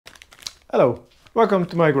Hello, welcome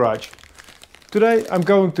to my garage. Today I'm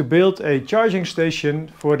going to build a charging station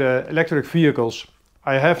for the electric vehicles.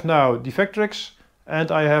 I have now the Vectrix and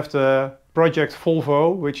I have the project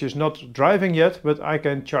Volvo, which is not driving yet, but I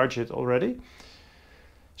can charge it already.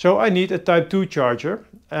 So I need a Type 2 charger,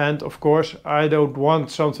 and of course I don't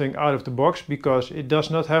want something out of the box because it does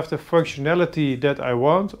not have the functionality that I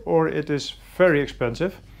want, or it is very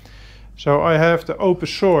expensive. So I have the open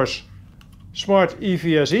source Smart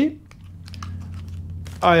EVSE.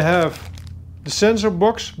 I have the sensor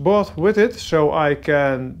box bought with it, so I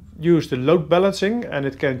can use the load balancing and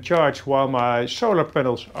it can charge while my solar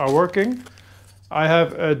panels are working. I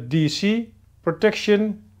have a DC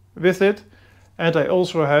protection with it, and I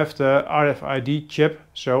also have the RFID chip,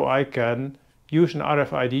 so I can use an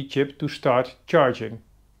RFID chip to start charging.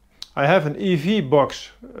 I have an EV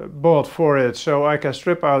box bought for it, so I can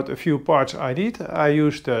strip out a few parts I need. I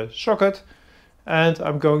use the socket and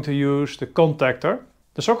I'm going to use the contactor.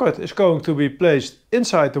 The socket is going to be placed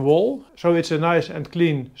inside the wall, so it's a nice and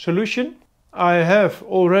clean solution. I have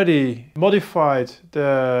already modified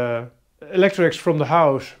the electrics from the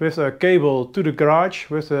house with a cable to the garage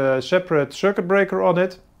with a separate circuit breaker on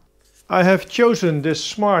it. I have chosen this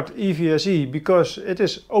Smart EVSE because it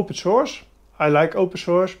is open source. I like open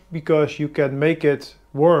source because you can make it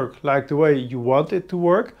work like the way you want it to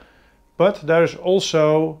work, but there is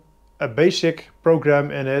also a basic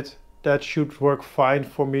program in it that should work fine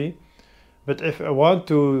for me. But if I want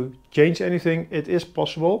to change anything, it is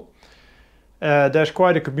possible. There's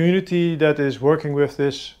quite a community that is working with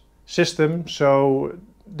this system, so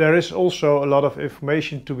there is also a lot of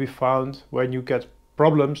information to be found. When you get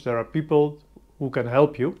problems, there are people who can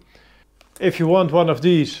help you. If you want one of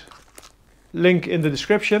these, link in the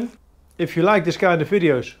description. If you like this kind of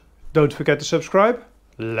videos, don't forget to subscribe.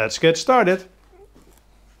 Let's get started.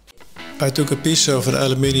 I took a piece of an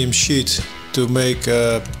aluminium sheet to make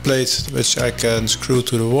a plate which I can screw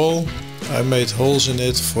to the wall. I made holes in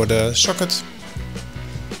it for the socket.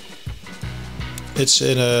 It's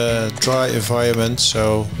in a dry environment,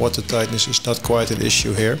 so water tightness is not quite an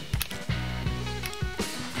issue here.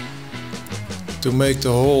 To make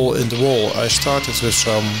the hole in the wall, I started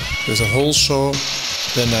with a hole saw.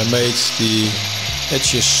 Then I made the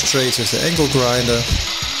edges straight with the angle grinder.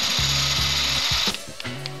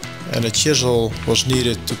 And a chisel was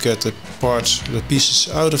needed to get the pieces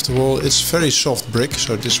out of the wall. It's very soft brick,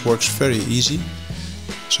 so this works very easy.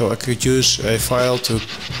 So I could use a file to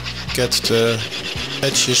get the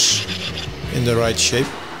edges in the right shape.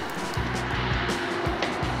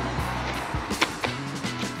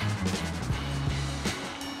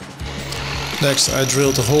 Next I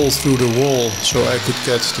drilled a hole through the wall so I could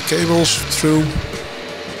get the cables through.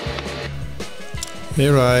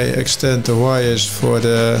 Here I extend the wires for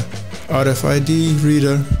the RFID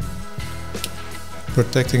reader,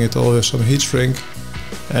 protecting it all with some heat shrink,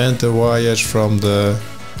 and the wires from the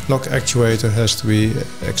lock actuator has to be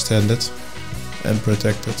extended and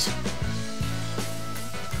protected.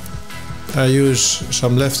 I use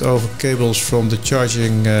some leftover cables from the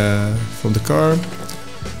charging from the car.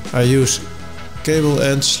 I use cable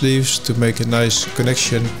end sleeves to make a nice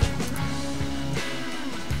connection.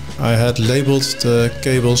 I had labeled the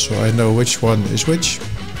cables so I know which one is which.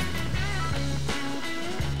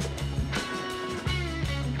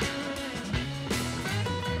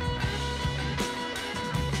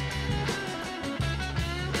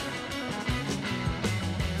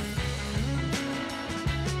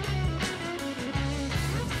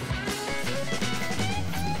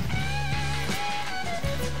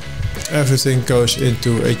 Everything goes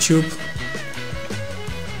into a tube.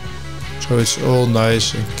 So it's all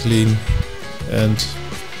nice and clean, and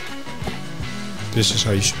this is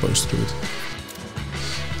how you're supposed to do it.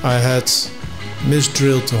 I had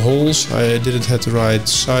misdrilled the holes. I didn't have the right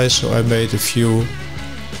size, so I made a few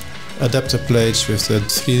adapter plates with the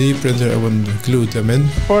 3D printer and glued them in.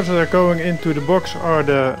 The parts that are going into the box are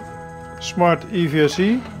the Smart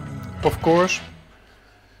EVSE, of course.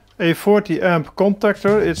 A 40 amp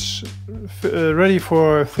contactor. It's ready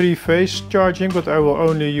for 3-phase charging, but I will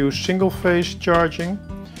only use single-phase charging.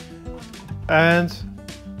 And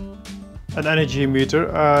an energy meter.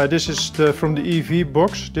 This is from the EV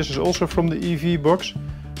box. This is also from the EV box.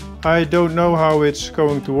 I don't know how it's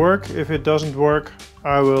going to work. If it doesn't work,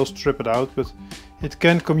 I will strip it out, but it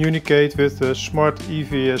can communicate with the Smart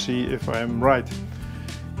EVSE if I am right.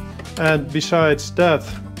 And besides that,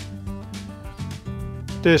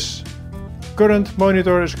 this current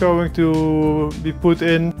monitor is going to be put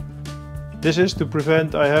in. This is to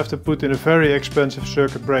prevent I have to put in a very expensive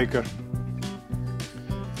circuit breaker.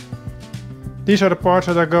 These are the parts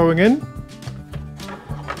that are going in.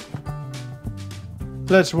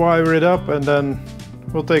 let's wire it up and then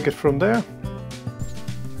we'll take it from there.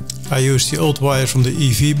 I use the old wire from the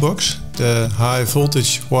EV box. The high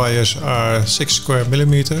voltage wires are 6 square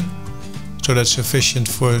millimeter, so that's sufficient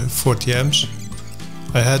for 40 amps.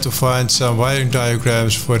 I had to find some wiring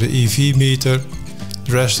diagrams for the EV meter.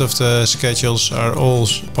 The rest of the schedules are all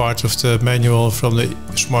part of the manual from the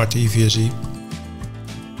Smart EVSE.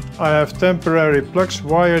 I have temporary plugs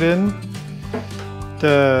wired in.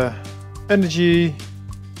 The energy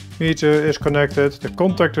meter is connected, the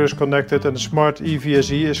contactor is connected and the Smart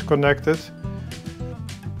EVSE is connected.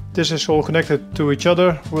 This is all connected to each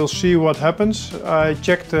other. We'll see what happens. I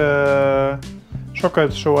checked the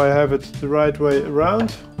socket so I have it the right way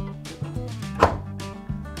around.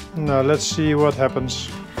 Now let's see what happens.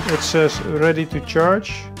 It says ready to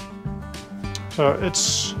charge. So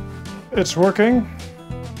it's working.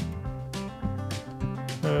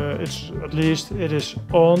 At least it is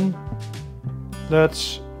on.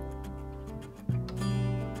 Let's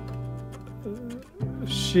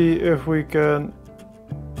see if we can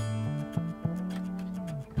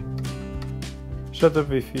set up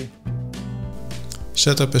Wi-Fi.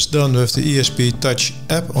 Setup is done with the ESP Touch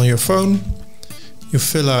app on your phone. You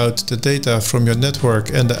fill out the data from your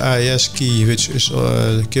network and the AES key, which is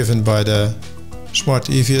given by the Smart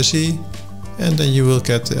EVSE, and then you will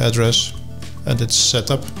get the address and it's set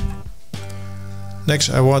up.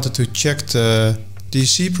 Next, I wanted to check the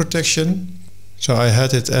DC protection, so I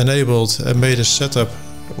had it enabled and made a setup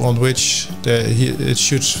on which it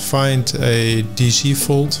should find a DC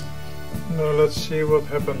fault. Now let's see what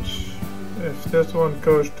happens. If that one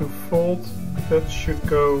goes to fault, that should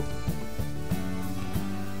go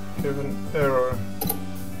give an error.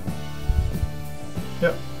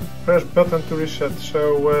 Yeah, press button to reset.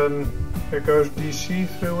 So when it goes DC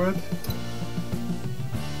through it,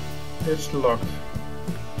 it's locked.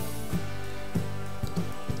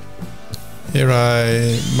 Here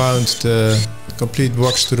I mount the complete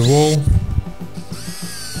box to the wall.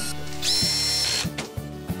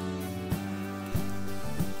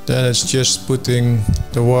 Then it's just putting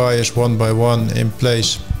the wires one by one in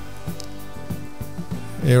place.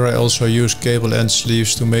 Here I also use cable end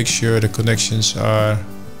sleeves to make sure the connections are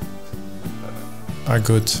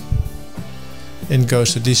good. In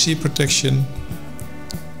goes the DC protection.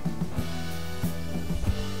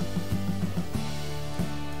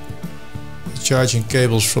 The charging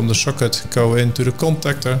cables from the socket go into the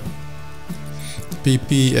contactor. The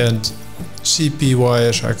PP and CP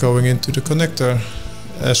wires are going into the connector,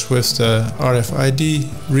 as with the RFID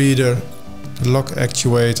reader, the lock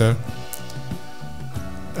actuator,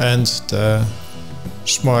 and the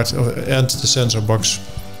sensor box.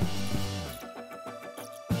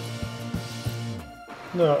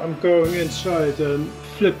 Now I'm going inside and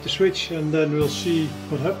flip the switch and then we'll see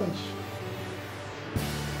what happens.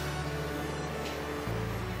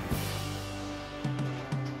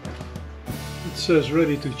 It says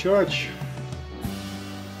ready to charge.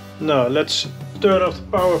 Now let's turn off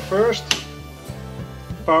the power first.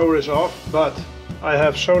 Power is off, but I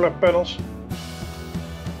have solar panels,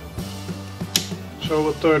 so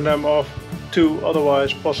we'll turn them off too,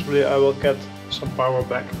 otherwise possibly I will get some power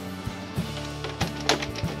back.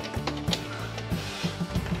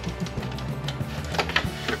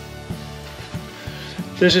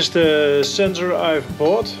 This is the sensor I've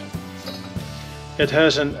bought. It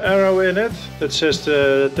has an arrow in it that says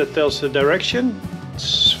that tells the direction.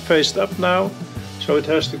 It's faced up now, so it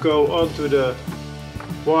has to go onto the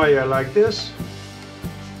wire like this.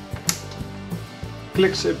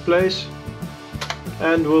 Clicks in place,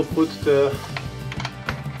 and we'll put the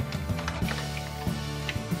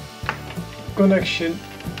connection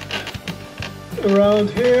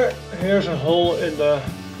around here. Here's a hole in the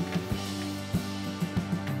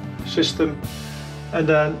system, and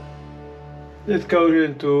then it goes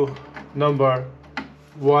into number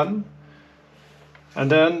 1, and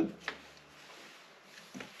then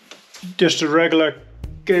just a regular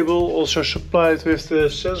cable also supplied with the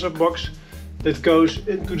sensor box that goes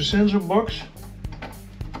into the sensor box.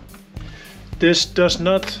 This is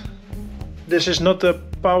not the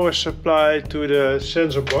power supply to the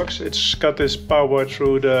sensor box. It's got this power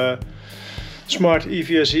through the Smart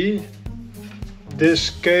EVSE. This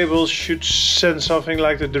cable should send something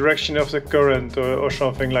like the direction of the current or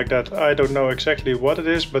something like that. I don't know exactly what it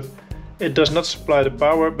is, but it does not supply the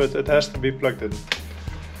power, but it has to be plugged in.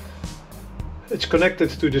 It's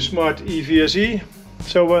connected to the Smart EVSE,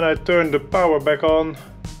 so when I turn the power back on,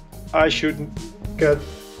 I should get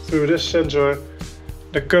through this sensor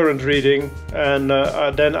the current reading, and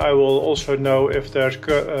then I will also know if there's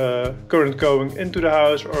current going into the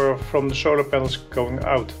house or from the solar panels going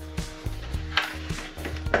out.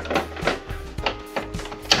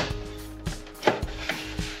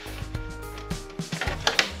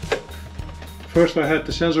 First I had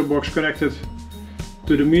the sensor box connected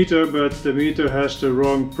to the meter, but the meter has the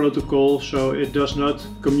wrong protocol, so it does not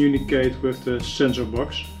communicate with the sensor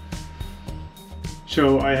box.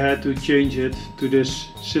 So I had to change it to this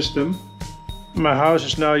system. My house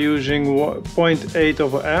is now using 0.8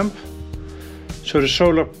 of an amp, so the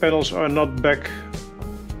solar panels are not back.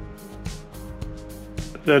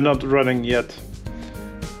 They're not running yet.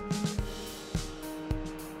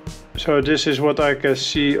 So this is what I can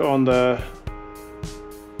see on the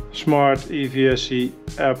Smart EVSE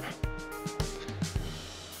app.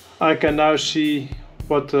 I can now see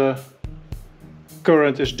what the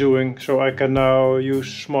current is doing, so I can now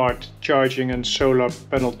use smart charging and solar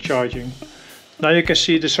panel charging. Now you can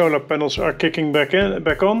see the solar panels are kicking back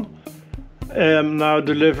on. I'm now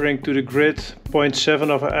delivering to the grid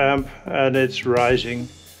 0.7 of an amp and it's rising.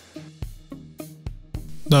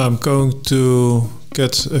 Now I'm going to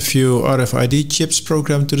get a few RFID chips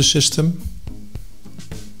programmed to the system.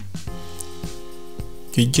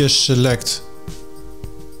 You just select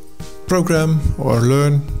program or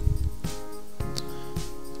learn.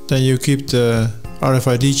 Then you keep the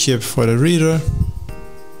RFID chip for the reader.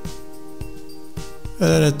 And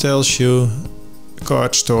then it tells you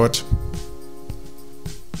card stored.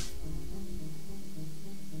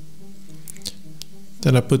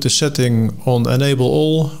 Then I put the setting on enable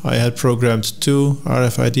all. I had programmed 2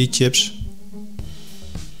 RFID chips.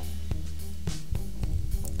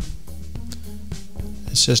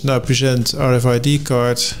 It says now present RFID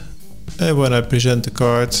card, and when I present the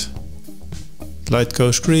card, light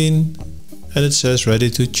goes green and it says ready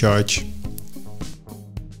to charge.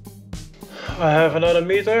 I have another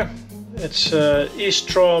meter. It's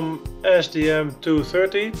eStrom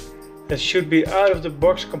SDM230. It should be out of the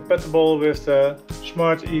box compatible with the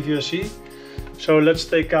Smart EVSE. So let's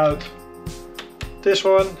take out this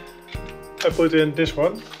one. I put in this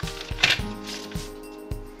one.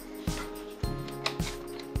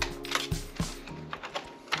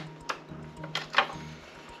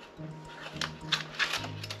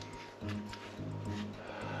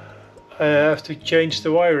 I have to change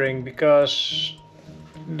the wiring because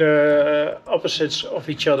they're opposites of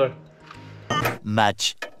each other.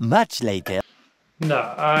 Much later.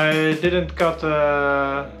 No, I didn't got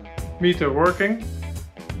the meter working.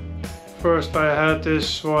 First I had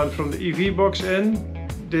this one from the EV box in.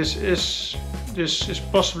 This is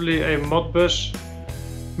possibly a Modbus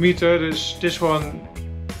meter. This one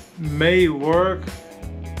may work,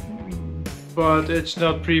 but it's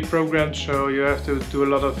not pre-programmed, so you have to do a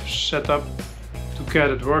lot of setup to get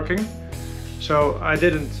it working. So I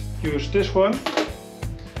didn't use this one.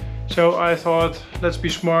 So I thought, let's be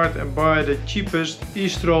smart and buy the cheapest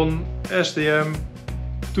eStrom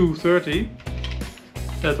SDM230.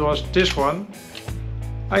 That was this one.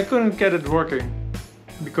 I couldn't get it working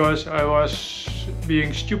because I was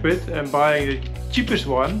being stupid and buying the cheapest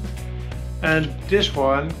one, and this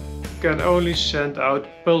one can only send out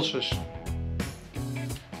pulses.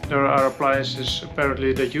 There are appliances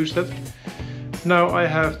apparently that use that. Now I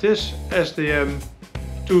have this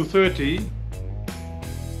SDM230.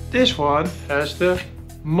 This one has the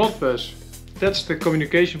Modbus. That's the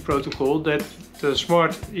communication protocol that the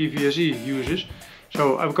Smart EVSE uses.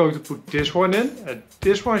 So I'm going to put this one in, and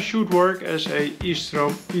this one should work as a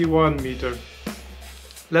eStrom E1 meter.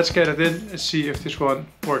 Let's get it in and see if this one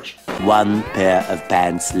works. 1 pair of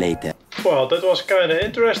pants later. Well, that was kind of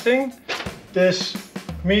interesting. This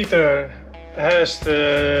meter has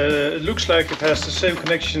it looks like it has the same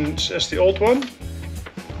connections as the old one.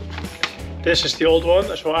 This is the old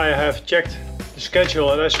one, so I have checked the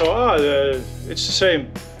schedule and I saw, it's the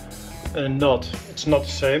same. And it's not the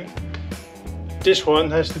same. This one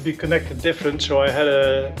has to be connected different, so I had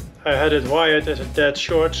it wired as a dead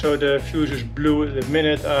short, so the fuses blew the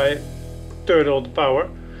minute I turned on the power.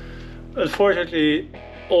 Unfortunately,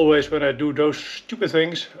 always when I do those stupid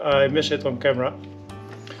things, I miss it on camera.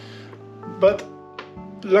 But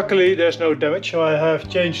luckily there's no damage, so I have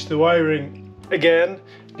changed the wiring again.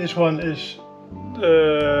 This one is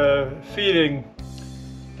feeding,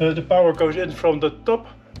 the power goes in from the top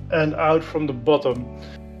and out from the bottom.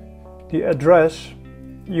 The address,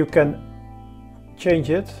 you can change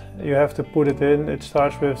it, you have to put it in. It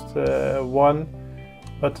starts with 1,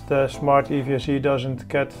 but the Smart EVSE doesn't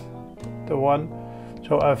get the 1.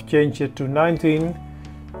 So I've changed it to 19.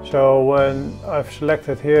 So when I've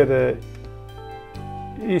selected here the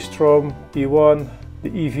eStrom E1, the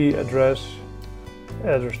EV address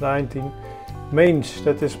 19, mains,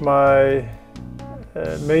 that is my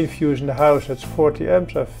main fuse in the house, that's 40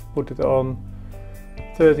 amps. I've put it on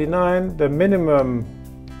 39. The minimum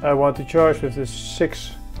I want to charge with is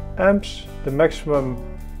 6 amps. The maximum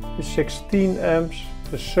is 16 amps.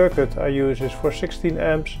 The circuit I use is for 16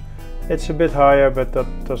 amps. It's a bit higher, but that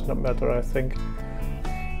does not matter, I think.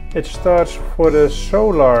 It starts for the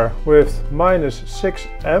solar with -6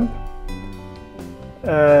 amp.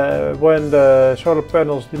 When the solar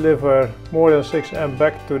panels deliver more than 6 amp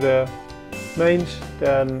back to the mains,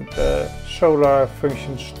 then the solar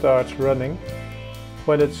function starts running.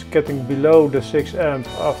 When it's getting below the 6 amp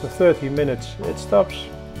after 30 minutes, it stops.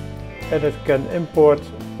 And it can import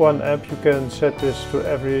 1 amp. You can set this to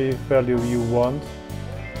every value you want.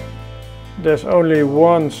 There's only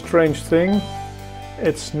one strange thing.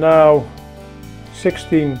 It's now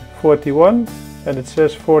 16:41 and it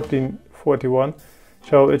says 14:41.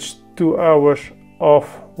 So it's 2 hours off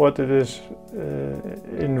what it is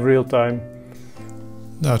in real time.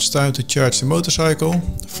 Now it's time to charge the motorcycle.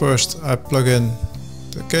 First I plug in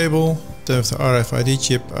the cable, then with the RFID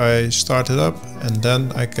chip I start it up, and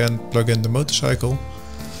then I can plug in the motorcycle.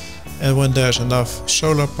 And when there's enough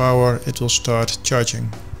solar power, it will start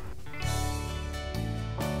charging.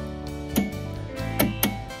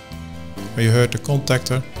 You heard the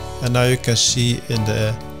contactor, and now you can see in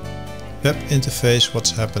the web interface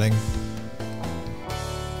what's happening.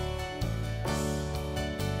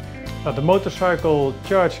 Now the motorcycle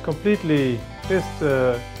charged completely with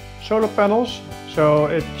the solar panels, so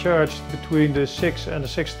it charged between the 6 and the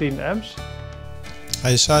 16 amps.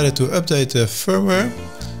 I decided to update the firmware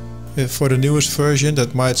for the newest version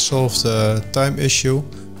that might solve the time issue.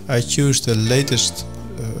 I choose the latest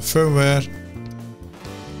firmware.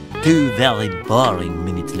 2 very boring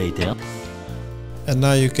minutes later. And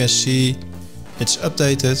now you can see it's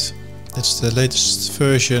updated. It's the latest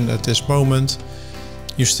version at this moment.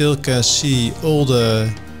 You still can see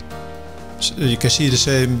you can see the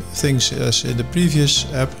same things as in the previous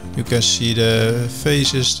app. You can see the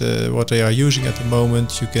phases, what they are using at the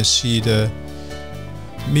moment. You can see the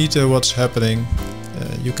meter, what's happening.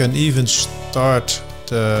 You can even start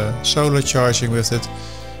the solar charging with it.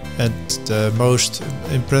 And the most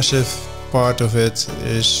impressive part of it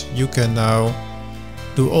is you can now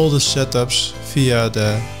do all the setups via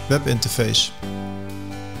the web interface.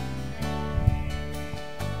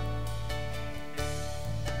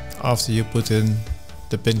 After you put in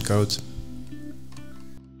the pin code.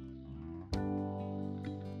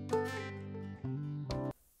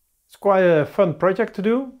 It's quite a fun project to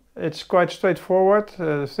do. It's quite straightforward.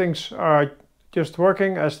 Things are just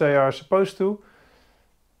working as they are supposed to.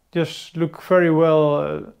 Just look very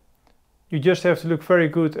well. You just have to look very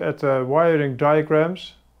good at the wiring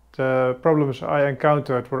diagrams. The problems I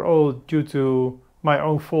encountered were all due to my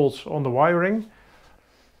own faults on the wiring.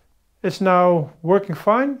 It's now working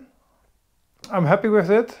fine. I'm happy with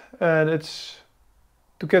it, and it's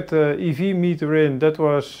to get the EV meter in. That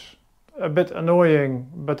was a bit annoying,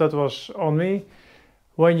 but that was on me.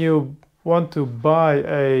 When you want to buy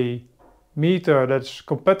a meter that's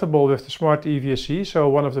compatible with the Smart EVSE, so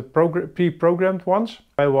one of the pre-programmed ones,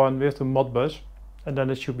 buy one with the Modbus, and then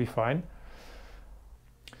it should be fine.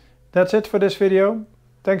 That's it for this video.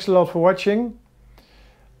 Thanks a lot for watching.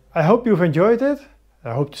 I hope you've enjoyed it.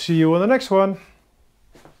 I hope to see you on the next one.